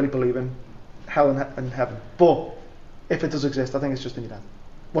 I don't really believe in hell and heaven. But if it does exist, I think it's just in your head.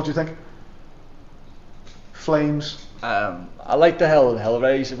 What do you think? Flames? I like the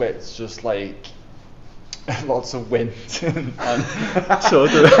Hellraiser, where it's just like lots of wind and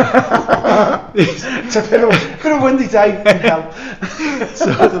sort of it's a bit of windy day in hell.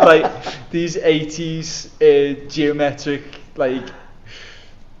 Sort of like these 80s geometric like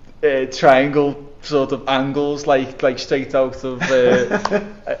triangle sort of angles, like straight out of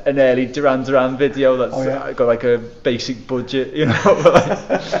an early Duran Duran video that's got like a basic budget, you know,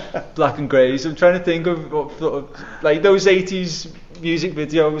 like black and greys. I'm trying to think of what sort of like those 80s music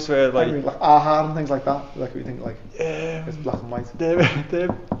videos where like Aha and things like that. Like we think like it's black and white.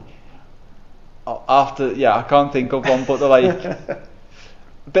 They're after I can't think of one, but they're like a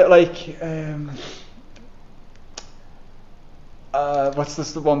bit like what's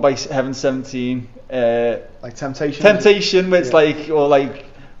this? The one by Heaven 17? Like Temptation. Temptation, where it's like like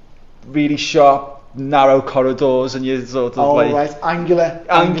really sharp, narrow corridors, and you sort of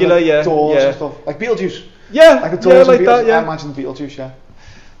angular doors and stuff, like Beetlejuice. Like the doors like that. I imagine Beetlejuice.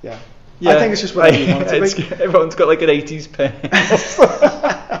 Yeah. I think it's just whatever you want it to be. Everyone's got like an 80s pen.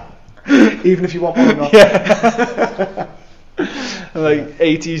 Even if you want one or not. Like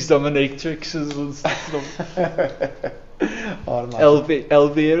 80s dominatrixes and stuff.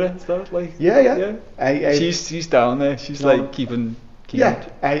 Elvira and stuff like. Yeah. She's down there. She's like keeping.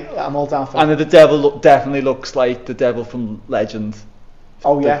 I'm all down for it. And the devil definitely looks like the devil from Legend.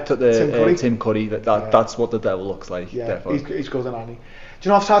 Tim Curry. That's what the devil looks like. Yeah, he's good at Annie. Do you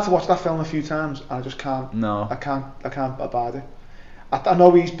know, I've tried to watch that film a few times and I just can't. No. I can't abide it. I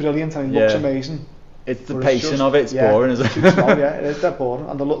know he's brilliant and he looks amazing. It's the pacing of it. It's boring, isn't it? It is dead boring.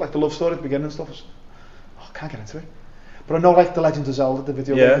 And the love story at the beginning and stuff is. I can't get into it. But I know like the Legend of Zelda, the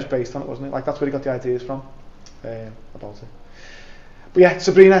video game was based on it, wasn't it? Like that's where he got the ideas from about it. But yeah,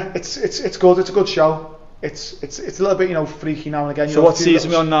 Sabrina, it's good. It's a good show. It's a little bit freaky now and again. So what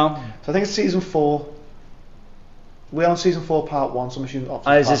season are we on now? So I think it's season 4. We're on season 4, part 1. So I'm assuming.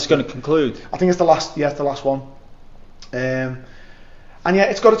 Is this going to conclude? I think it's the last. Yeah, it's the last one. And yeah,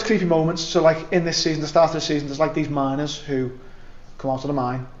 it's got its creepy moments. So like in this season, the start of the season, there's like these miners who come out of the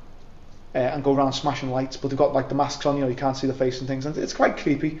mine and go around smashing lights, but they've got like the masks on. You can't see the face and things, and it's quite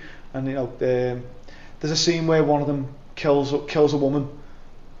creepy. And there's a scene where one of them kills a woman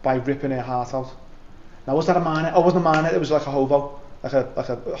by ripping her heart out. Now was that a miner? Oh, it wasn't a miner. It was like a hobo, like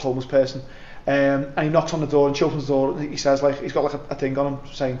a homeless person. And he knocks on the door and she opens the door and he says like he's got like a thing on him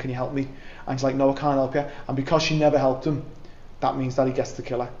saying, "Can you help me?" And he's like, "No, I can't help you." And because she never helped him, that means that he gets to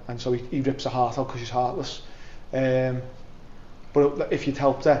kill her, and so he rips her heart out because she's heartless. But if you'd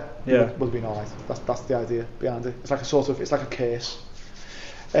helped her, it would have been alright. That's the idea behind it. It's like a curse.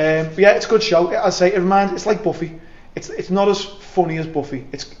 But yeah, it's a good show. I say it's like Buffy. It's not as funny as Buffy.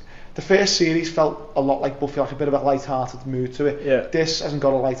 The first series felt a lot like Buffy, like a bit of a light-hearted mood to it. Yeah. This hasn't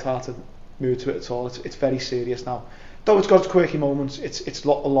got a light-hearted mood to it at all. It's very serious now. Though it's got its quirky moments, it's a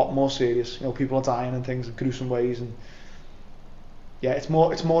lot more serious. People are dying and things in gruesome ways, and yeah, it's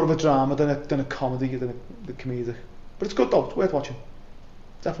more of a drama than a comedy, than a comedic. But it's good though. It's worth watching.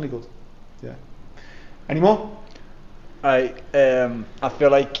 Definitely good. Yeah. Any more? I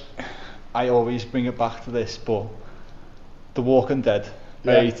feel like I always bring it back to this, but The Walking Dead,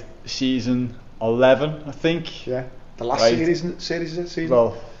 right? Season 11, I think. Yeah. The last series is it? Season?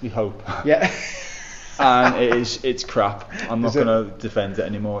 Well, we hope. Yeah. And it's crap. I'm not gonna defend it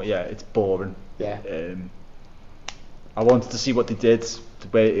anymore. Yeah, it's boring. Yeah. I wanted to see what they did,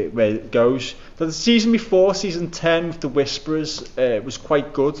 where it goes. The season before, season 10 with the Whisperers, was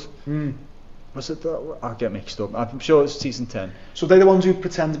quite good. Was it that? I'll get mixed up. I'm sure it's season 10. So they're the ones who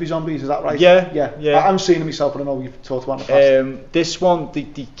pretend to be zombies, is that right? Yeah. I'm seeing it myself, but I know you've talked about it in the past. This one,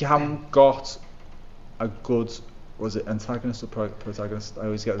 they haven't got a good. Was it antagonist or protagonist? I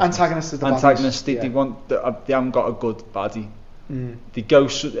always get this. Antagonist is the antagonist. baddies. They haven't got a good baddie. They go.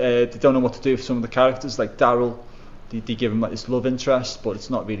 They don't know what to do with some of the characters, like Daryl. They give him like this love interest, but it's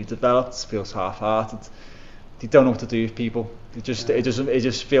not really developed. It feels half-hearted. They don't know what to do with people. It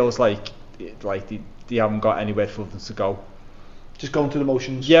just feels like they haven't got anywhere for them to go. Just going through the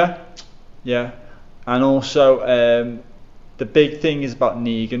motions. Yeah. And also, the big thing is about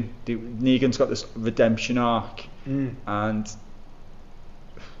Negan. Negan's got this redemption arc, and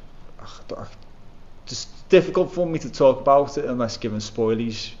just difficult for me to talk about it unless given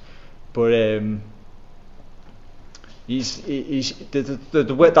spoilies. But he's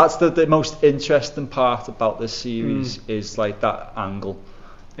that's the most interesting part about this series is like that angle.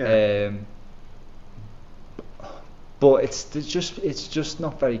 Yeah. But it's just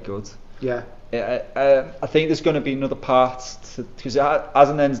not very good. Yeah. I think there's going to be another part because it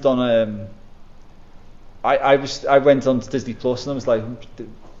hasn't ended on. I went on to Disney Plus and I was like,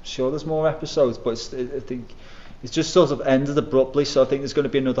 sure, there's more episodes, but I think it's just sort of ended abruptly. So I think there's going to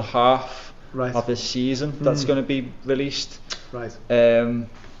be another half of this season that's going to be released. Right. And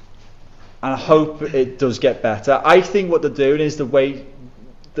I hope it does get better. I think what they're doing is the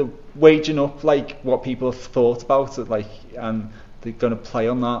waging up like what people have thought about it, like, and they're going to play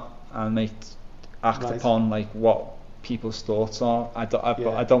on that and act upon like what people's thoughts are. I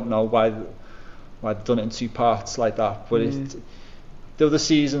don't know why they've done it in two parts like that, but the other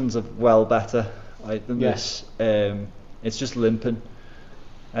seasons are well better than this. It's just limping.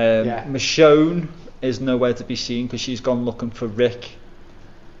 Michonne is nowhere to be seen because she's gone looking for Rick.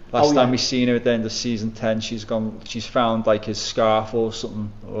 Last time we seen her at the end of season 10, she's found like his scarf or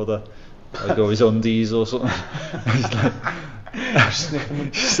something or other, or his undies or something.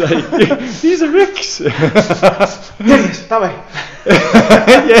 She's like, these are Rick's. That way.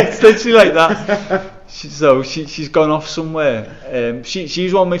 Yeah, it's literally like that. She's gone off somewhere.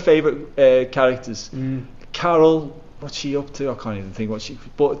 She's one of my favourite characters. Carol, what's she up to? I can't even think what she.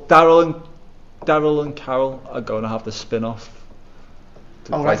 But Daryl and Carol are going to have the spin-off.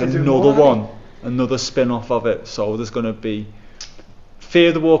 Another spin-off of it. So there's going to be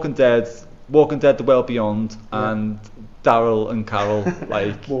Fear the Walking Dead, Walking Dead: The World Beyond, and Daryl and Carol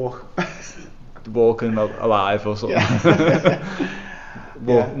like walking alive or something.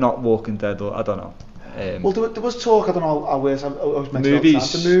 Not Walking Dead, or I don't know. Well, there was talk, I don't know how I was meant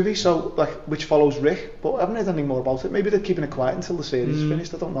movies. To the movie, so like which follows Rick, but I haven't heard anything more about it. Maybe they're keeping it quiet until the series is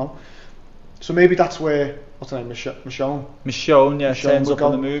finished. I don't know. So maybe that's where what's her name, Michonne, turns up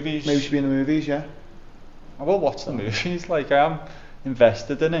in the movies. Maybe she'll be in the movies. Yeah. I will watch the movies. Like I am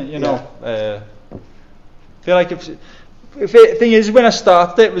invested in it. You know. I feel like the thing is, when I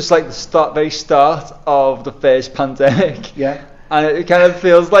started, it was like the very start of the first pandemic. Yeah. And it kind of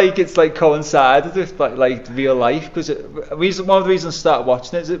feels like it's like coincided with like real life, because one of the reasons I started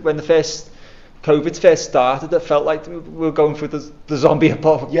watching it is that when the COVID first started, it felt like we were going through the zombie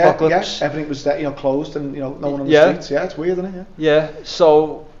apocalypse. Yeah, everything was closed and no one on the streets. Yeah, it's weird, isn't it? Yeah.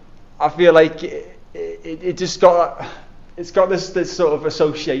 So I feel like it just got. It's got this sort of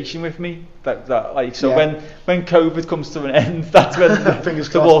association with me that when COVID comes to an end, that's when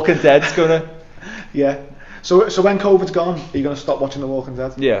the Walking Dead's gonna. Yeah. So when COVID's gone, are you going to stop watching The Walking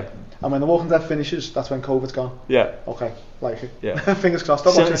Dead? Yeah. And when The Walking Dead finishes, that's when COVID's gone? Yeah. Okay, like it. Yeah. Fingers crossed.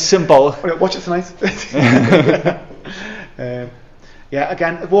 Stop watching it. Symbolic. Watch it tonight.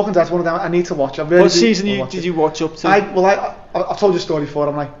 Again, The Walking Dead's one of them I need to watch. What season did you watch up to? I've told you the story before,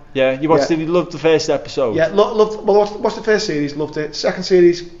 haven't I? Yeah, you watched it, you loved the first episode. Yeah, watched the first series, loved it. Second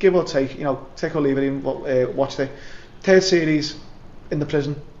series, give or take, take or leave it, watched it. Third series, in the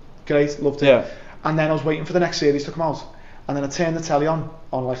prison, great, loved it. Yeah. And then I was waiting for the next series to come out, and then I turned the telly on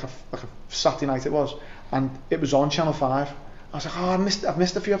like a Saturday night it was, and it was on Channel 5. I was like, I've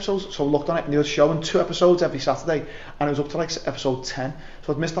missed a few episodes, so I looked on it, and they were showing 2 episodes every Saturday, and it was up to like episode 10,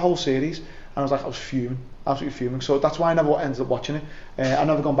 so I'd missed the whole series, and I was like, I was fuming, absolutely fuming. So that's why I never ended up watching it. I've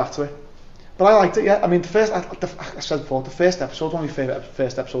never gone back to it. But I liked it, yeah. I mean, I said before, the first episode, one of my favourite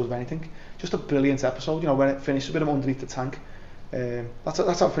first episodes of anything. Just a brilliant episode, you know, when it finishes with him underneath the tank. That's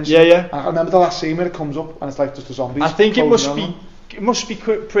how it finishes. Yeah. I remember the last scene where it comes up and it's like just the zombies. I think it must be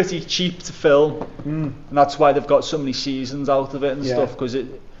pretty cheap to film, and that's why they've got so many seasons out of it and stuff, because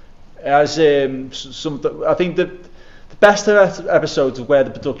it has I think the best episodes are where the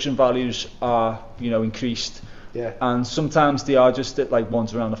production values are, you know, increased. Yeah. And sometimes they are just like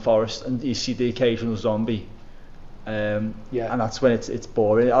ones around the forest, and you see the occasional zombie. And that's when it's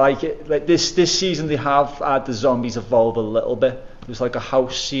boring. I like it. Like this season, they have had the zombies evolve a little bit. There's like a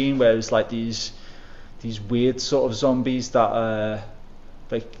house scene where it's like these weird sort of zombies that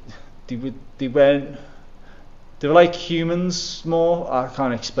like they were like humans more. I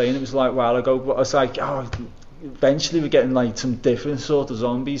can't explain. It was like a while ago, but I was like, eventually we're getting like some different sort of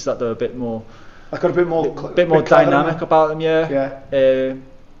zombies that are a bit more. I got a bit more dynamic about them. Yeah.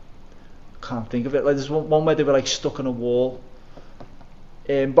 Can't think of it. Like there's one where they were like stuck on a wall.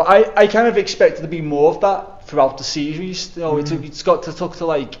 But I kind of expected to be more of that throughout the series. You know, it's got to talk to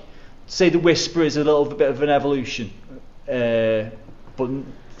like, say the Whisper is a little bit of an evolution, but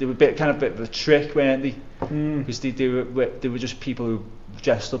they were a bit of a trick, weren't they? Because they were just people who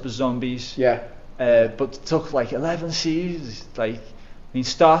dressed up as zombies. Yeah. But it took like 11 series. Like, I mean,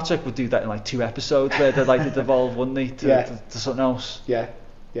 Star Trek would do that in like 2 episodes where they'd evolve, wouldn't they, to something else? Yeah.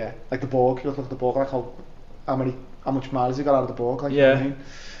 Yeah, like the Borg. You look at the Borg, like how much mileage you got out of the Borg. Like, yeah. You know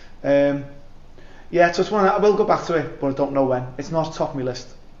what I mean? Yeah, so it's one I will go back to it, but I don't know when. It's not top of my list.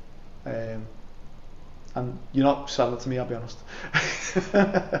 And you're not selling it to me, I'll be honest.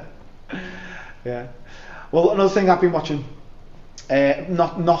 Yeah. Well, another thing I've been watching,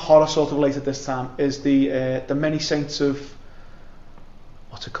 not horror sort of related this time, is the Many Saints of,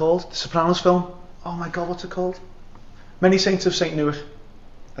 what's it called? The Sopranos film. Oh my God, what's it called? Many Saints of St. Newark,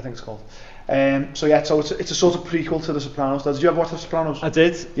 I think it's called. So it's a sort of prequel to The Sopranos. Did you ever watch The Sopranos? I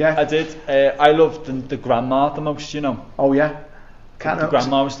did. Yeah. I did. I loved the grandma the most, you know. Oh yeah. The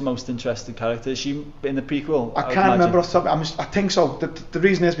grandma was the most interesting character. Is she in the prequel? I can't remember off the top. I think so. The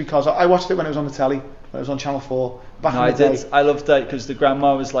reason is because I watched it when it was on the telly, when it was on Channel 4 back in the day. I loved that because the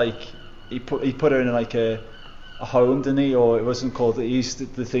grandma was like, he put her in like a home, didn't he? Or it wasn't called. The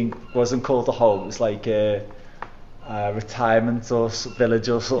thing wasn't called a home. It was like a retirement or village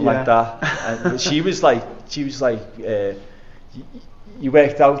or something like that. And she was like, you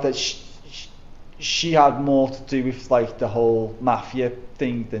worked out that she had more to do with like the whole mafia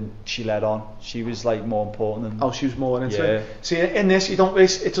thing than she let on. She was like more important. She was more into it. See, in this, it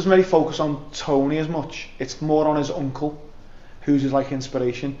doesn't really focus on Tony as much. It's more on his uncle, who's his like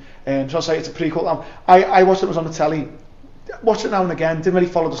inspiration. So I'll say it's a prequel. I watched it, was on the telly. Watched it now and again, didn't really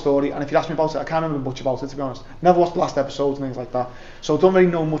follow the story, and if you ask me about it, I can't remember much about it, to be honest. Never watched the last episodes and things like that, so don't really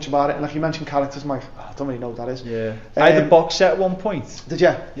know much about it. And like you mentioned characters, I'm like, I don't really know what that is. Yeah. I had the box set at one point. Did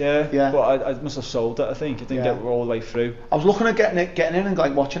you? Yeah. But I must have sold it, I think. I didn't get all the way through. I was looking at getting in and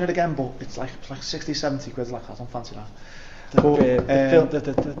like watching it again, but it's like 60, 70 quid, like I don't fancy that.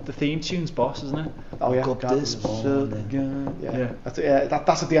 The theme tune's boss, isn't it? Oh yeah.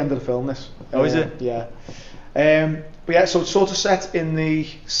 That's at the end of the film, this. Oh, is it? Yeah. But yeah, so it's sort of set in the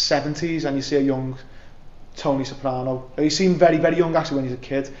 70s, and you see a young Tony Soprano. He seemed very, very young actually when he's a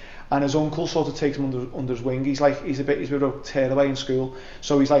kid, and his uncle sort of takes him under his wing. He's a bit of a tearaway in school,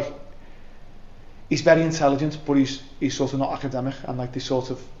 so he's very intelligent, but he's sort of not academic, and like they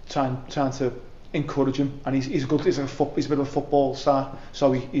sort of trying to encourage him. And he's a bit of a football star,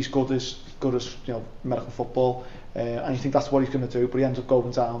 so he's good as you know, American football, and you think that's what he's going to do, but he ends up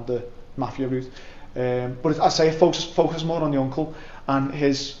going down the mafia route. But I say it focuses more on the uncle and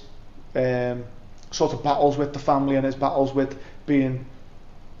his sort of battles with the family, and his battles with being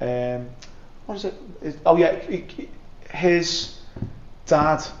what is it? His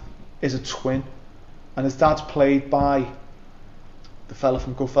dad is a twin, and his dad's played by the fella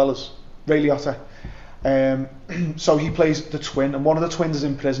from Goodfellas, Ray Liotta. So he plays the twin, and one of the twins is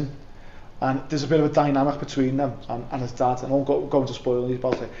in prison. And there's a bit of a dynamic between them and his dad, and I won't go into spoilers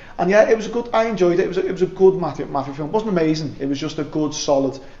about it. And yeah, it was I enjoyed it. It was a good mafia film. It wasn't amazing. It was just a good,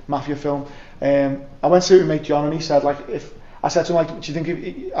 solid mafia film. I went to see it with mate John, and he said, like, if I said to him, like, do you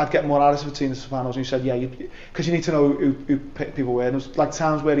think I'd get more out of it between The Sopranos? And he said, yeah, because you need to know who people were. And there was like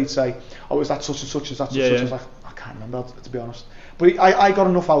times where he'd say, oh, is that such and such? Is that such and such? I was like, I can't remember, to be honest. But I got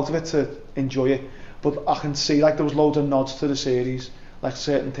enough out of it to enjoy it. But I can see like there was loads of nods to the series, like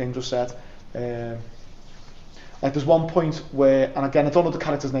certain things were said. Like there's one point where, and again I don't know the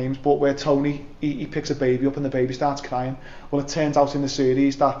characters' names, but where Tony he picks a baby up and the baby starts crying. Well, it turns out in the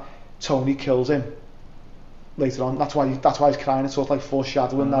series that Tony kills him later on. That's why he's crying. It's sort of like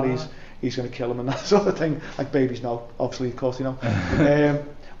foreshadowing that he's going to kill him and that sort of thing. Like babies know, obviously, of course, you know.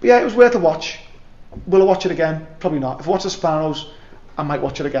 But yeah, it was worth a watch. Will I watch it again? Probably not. If I watch The Sopranos, I might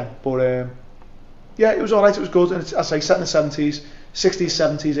watch it again. But yeah, it was alright, it was good. And it's, as I say, set in the 70s, 60s,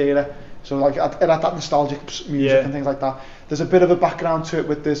 70s era. So like it had that nostalgic music and things like that. There's a bit of a background to it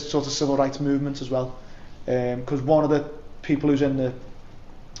with this sort of civil rights movement as well. Because one of the people who's in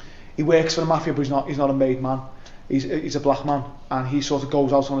he works for the mafia, but he's not a made man. He's a black man, and he sort of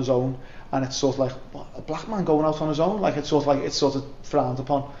goes out on his own, and it's sort of like, what, a black man going out on his own? Like it's sort of frowned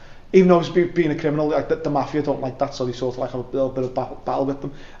upon. Even though he's being a criminal, like the mafia don't like that, so they sort of like have a little bit of battle with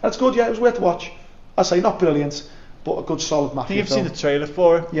them. And it's good, yeah, it was worth a watch. I say not brilliant, but a good solid mafia I think you've film. seen the trailer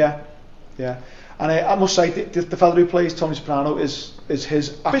for it. Yeah. And I must say, the fellow who plays Tony Soprano is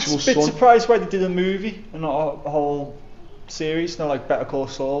his actual son. Bit surprised why they did a movie and not a whole series, not like Better Call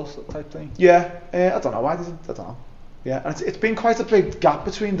Saul type thing. Yeah, I don't know why they didn't. I don't know. Yeah, and it's been quite a big gap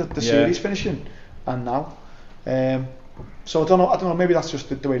between the series finishing and now. So I don't know. Maybe that's just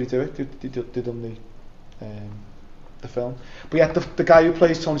the way they do it. They done the film. But yeah, the guy who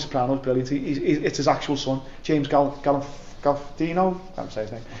plays Tony Soprano is brilliant. It's his actual son, James Gandolfino. I can't say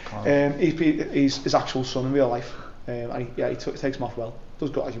his name. He's his actual son in real life. And he takes him off well.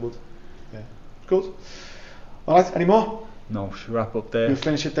 Does good as you would. Yeah, good. All right. Any more? No, should wrap up there. We'll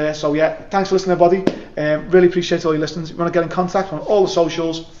finish it there. So yeah, thanks for listening, everybody. Really appreciate all your listens. If you want to get in contact on all the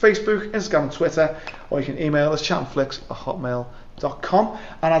socials, Facebook, Instagram and Twitter, or you can email us chatandflicks@hotmail.com.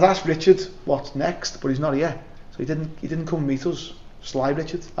 And I'd asked Richard what's next, but he's not here, so he didn't come meet us. Sly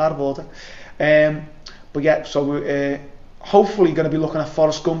Richard, out of order. But yeah, so we're hopefully going to be looking at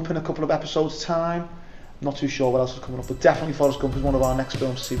Forrest Gump in a couple of episodes' time. Not too sure what else is coming up, but definitely Forrest Gump is one of our next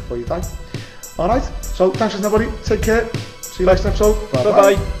films to see before you die. Alright, so thanks for listening, everybody. Take care. See you next episode. Bye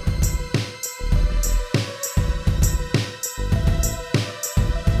bye.